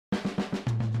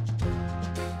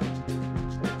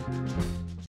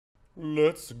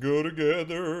Let's go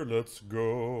together, let's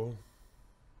go.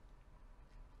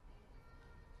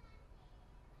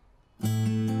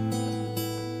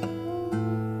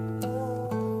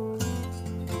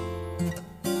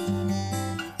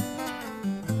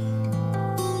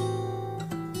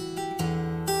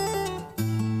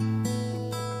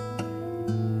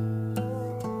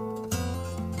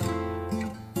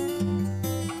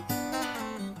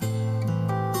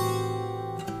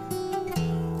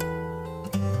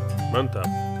 Mantap.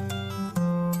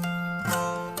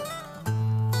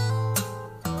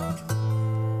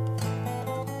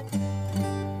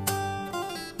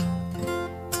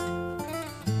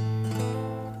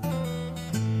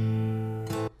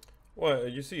 Well,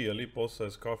 you see, Alip also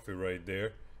has coffee right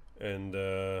there, and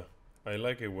I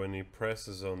like it when he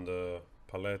presses on the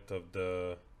palette of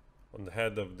the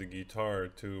head of the guitar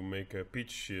to make a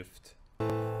pitch shift.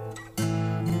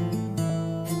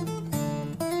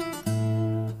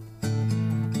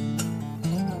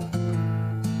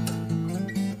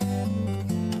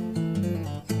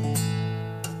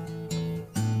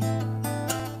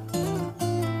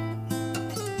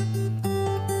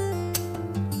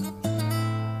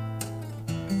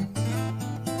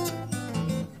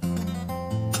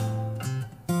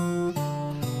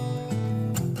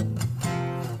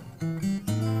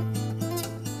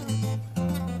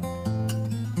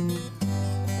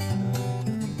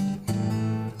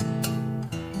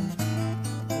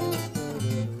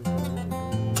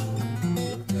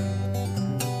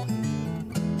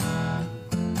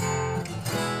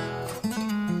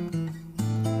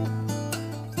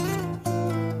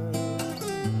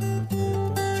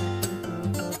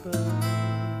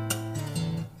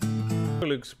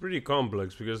 Looks pretty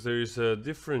complex because there is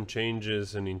different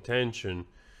changes and intention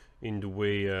in the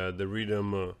way the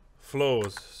rhythm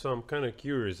flows. So I'm kind of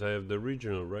curious. I have the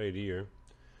original right here.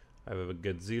 I have a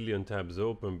gazillion tabs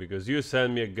open because you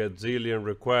sent me a gazillion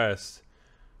requests.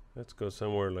 Let's go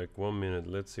somewhere like 1 minute.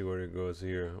 Let's see where it goes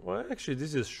here. Well, actually,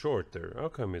 this is shorter. How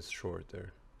come it's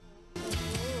shorter?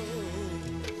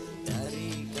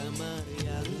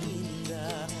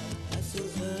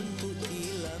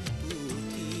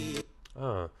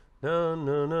 Ah, no,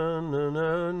 no, no, no,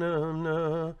 no, no,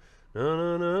 no,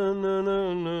 no, no, no,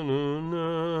 no, no, no,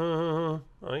 no.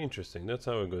 Ah, interesting. That's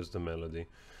how it goes. The melody.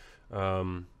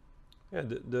 Yeah,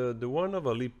 the one of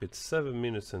Alip, it's 7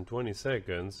 minutes and 20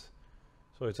 seconds,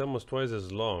 so it's almost twice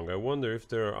as long. I wonder if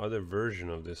there are other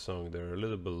versions of this song that are a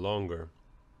little bit longer.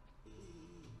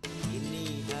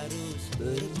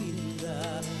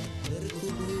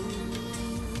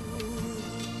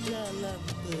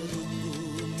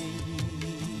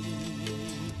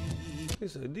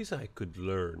 This I could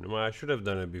learn. Well, I should have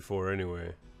done it before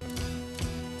anyway.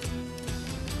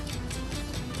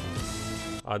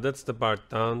 Ah, that's the part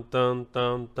tan tan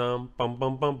tan tan pum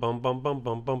pum pum pum pum pum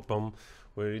pum pum pum,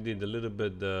 where you did a little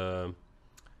bit the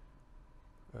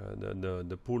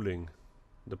pulling,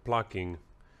 the plucking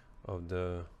of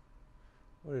the.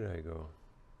 Where did I go?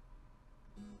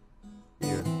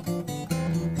 Here.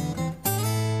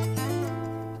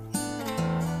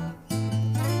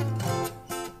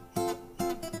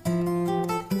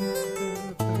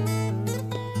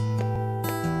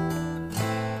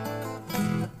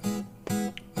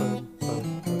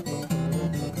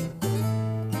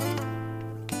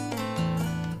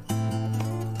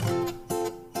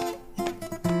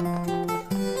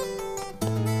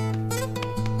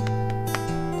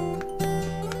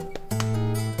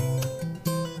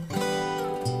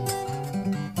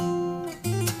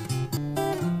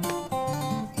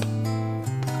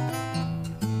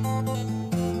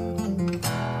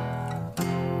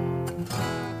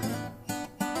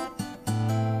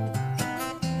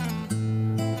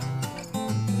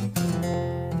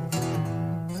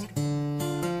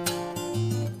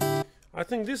 I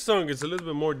think this song is a little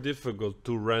bit more difficult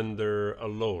to render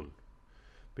alone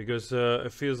because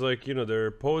it feels like, you know, there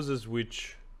are poses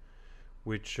which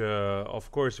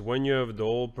of course when you have the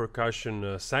whole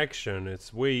percussion section,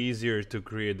 it's way easier to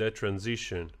create that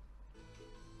transition.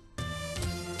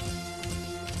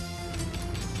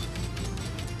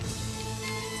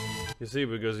 You see,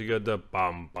 because you got the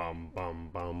bum bum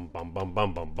bum bum bum bum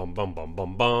bum bum bum bum bum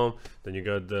bum bum, then you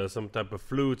got some type of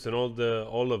flutes and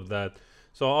all of that.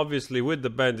 So obviously with the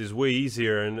band is way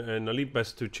easier, and Alip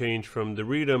has to change from the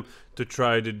rhythm to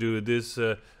try to do this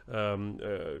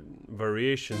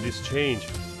variation, this change.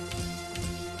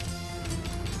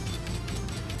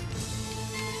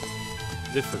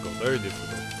 Difficult, very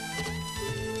difficult.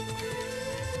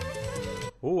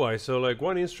 Oh, I saw like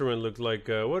one instrument looked like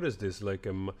what is this? Like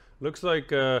looks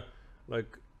like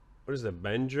what is that,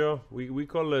 banjo? We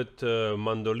call it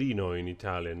mandolino in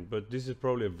Italian, but this is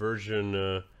probably a version,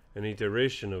 an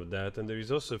iteration of that. And there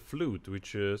is also a flute,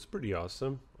 which is pretty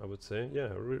awesome, I would say. Yeah,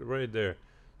 right there.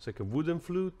 It's like a wooden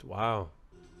flute. Wow.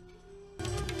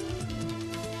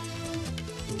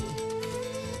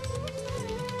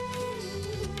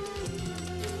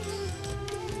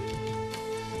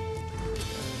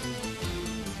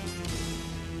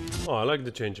 Oh, I like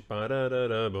the change.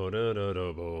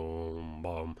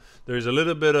 There's a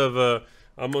little bit of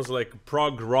almost like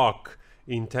prog rock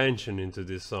intention into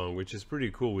this song, which is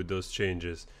pretty cool with those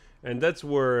changes. And that's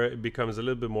where it becomes a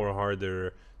little bit more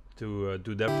harder to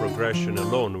do that progression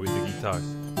alone with the guitars.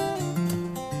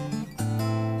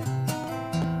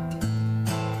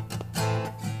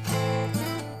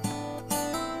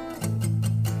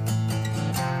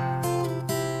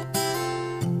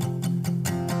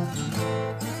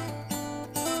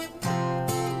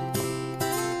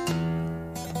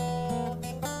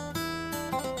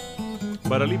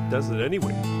 But Alip does it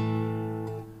anyway.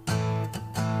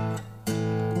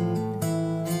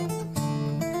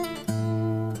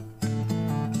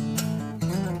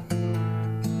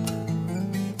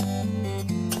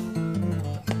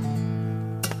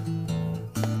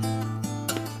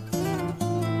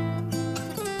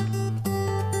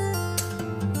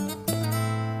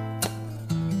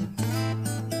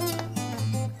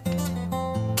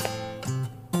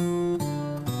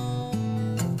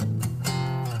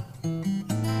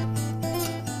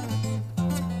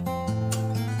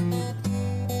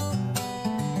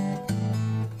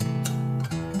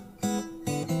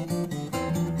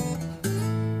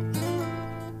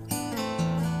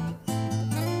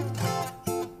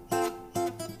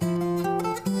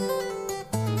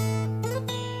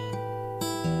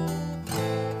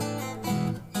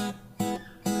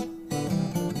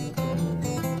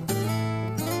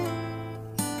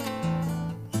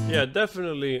 Yeah,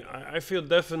 definitely. I feel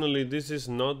definitely this is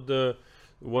not the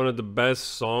one of the best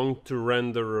songs to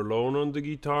render alone on the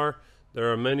guitar.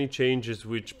 There are many changes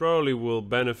which probably will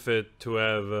benefit to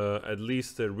have at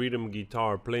least a rhythm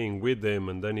guitar playing with him,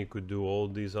 and then he could do all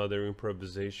these other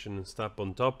improvisation and stuff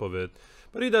on top of it.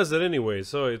 But he does it anyway,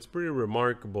 so it's pretty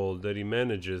remarkable that he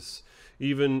manages,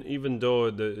 even though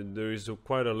there is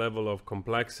quite a level of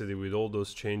complexity with all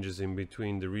those changes in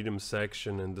between the rhythm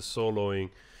section and the soloing.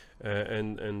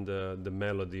 And the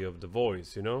melody of the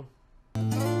voice, you know?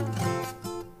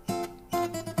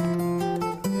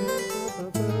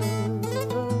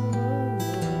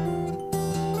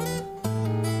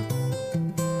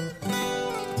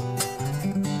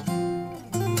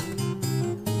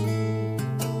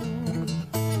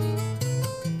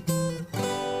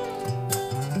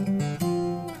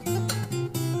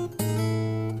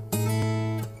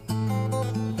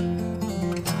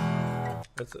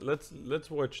 Let's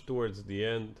watch towards the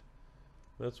end.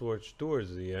 Let's watch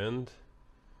towards the end.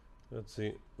 Let's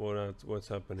see what's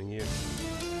happening here.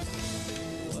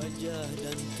 Wajah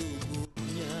dan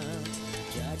tubuhnya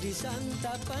jadi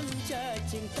santapan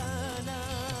cacing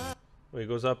tanah. Well, he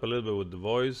goes up a little bit with the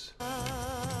voice.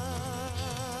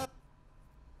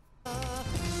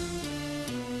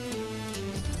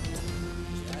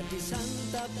 Jadi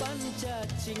santapan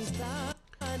cacing tanah.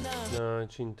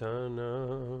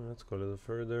 Cintana. Let's go a little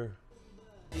further.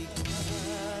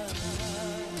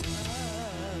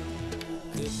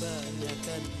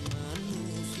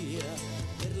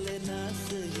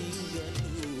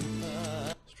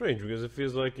 Strange, because it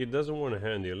feels like he doesn't want a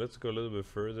hand here. Let's go a little bit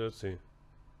further. Let's see.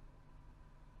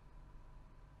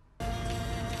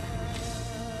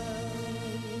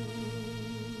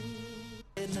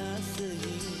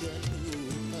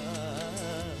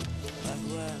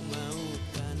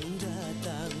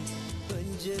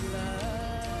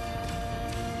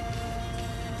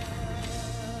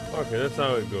 Okay, that's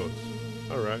how it goes.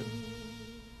 All right.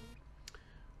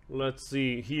 Let's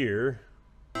see here.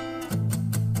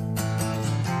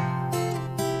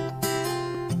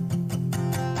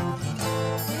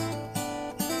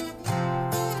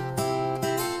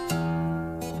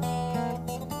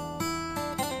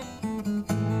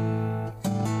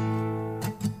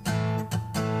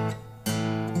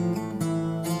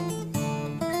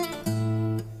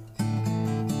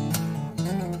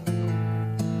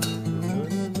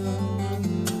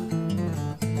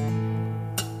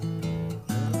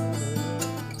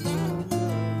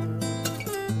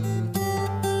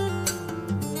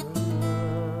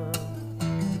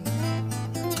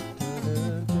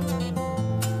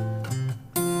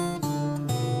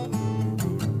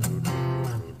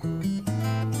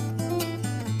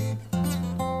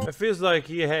 Feels like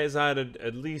he has added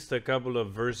at least a couple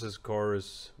of verses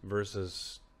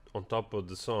on top of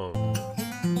the song.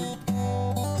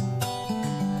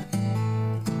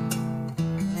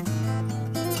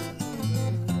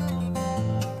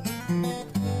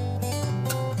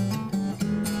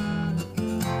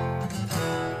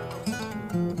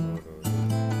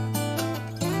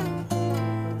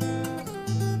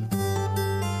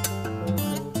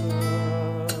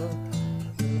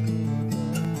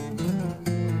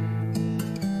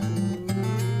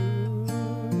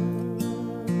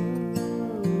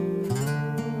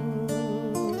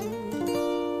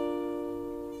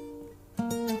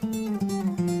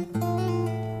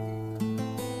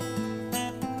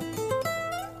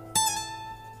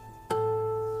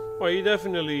 Well, he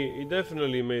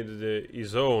definitely made it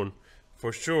his own,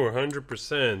 for sure,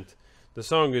 100%. The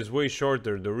song is way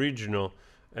shorter, the original,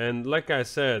 and like I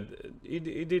said, he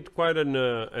did quite an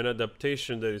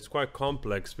adaptation that is quite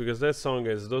complex, because that song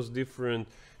has those different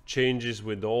changes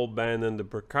with the old band and the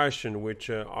percussion,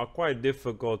 which are quite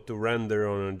difficult to render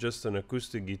on just an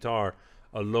acoustic guitar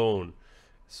alone.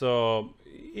 So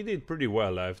he did pretty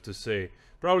well, I have to say.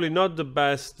 Probably not the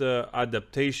best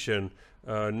adaptation,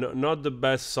 not the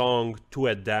best song to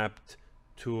adapt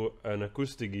to an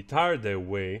acoustic guitar that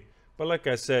way, but like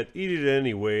I said, he did it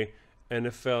anyway, and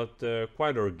it felt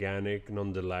quite organic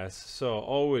nonetheless. So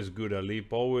always good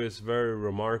Alip, always very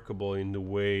remarkable in the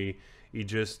way he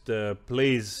just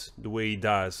plays the way he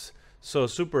does. So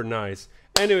super nice.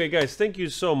 Anyway, guys, thank you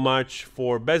so much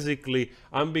for basically,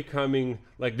 I'm becoming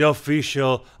like the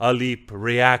official Alip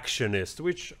reactionist,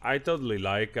 which I totally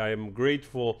like. I am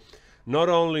grateful not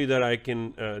only that I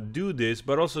can do this,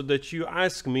 but also that you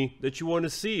ask me, that you want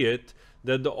to see it,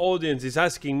 that the audience is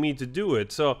asking me to do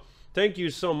it. So thank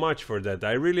you so much for that.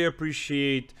 I really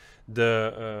appreciate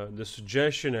the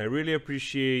suggestion. I really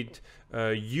appreciate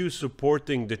you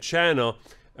supporting the channel.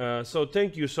 So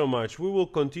thank you so much. We will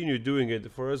continue doing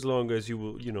it for as long as you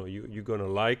will, you're gonna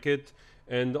like it.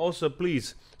 And also,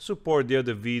 please support the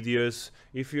other videos.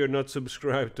 If you're not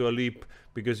subscribed to Alip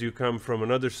because you come from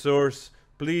another source,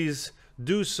 please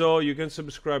do so. You can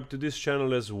subscribe to this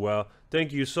channel as well.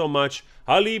 Thank you so much.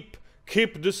 Alip,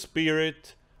 keep the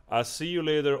spirit. I'll see you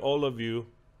later, all of you.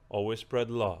 Always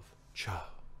spread love. Ciao.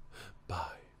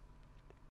 Bye.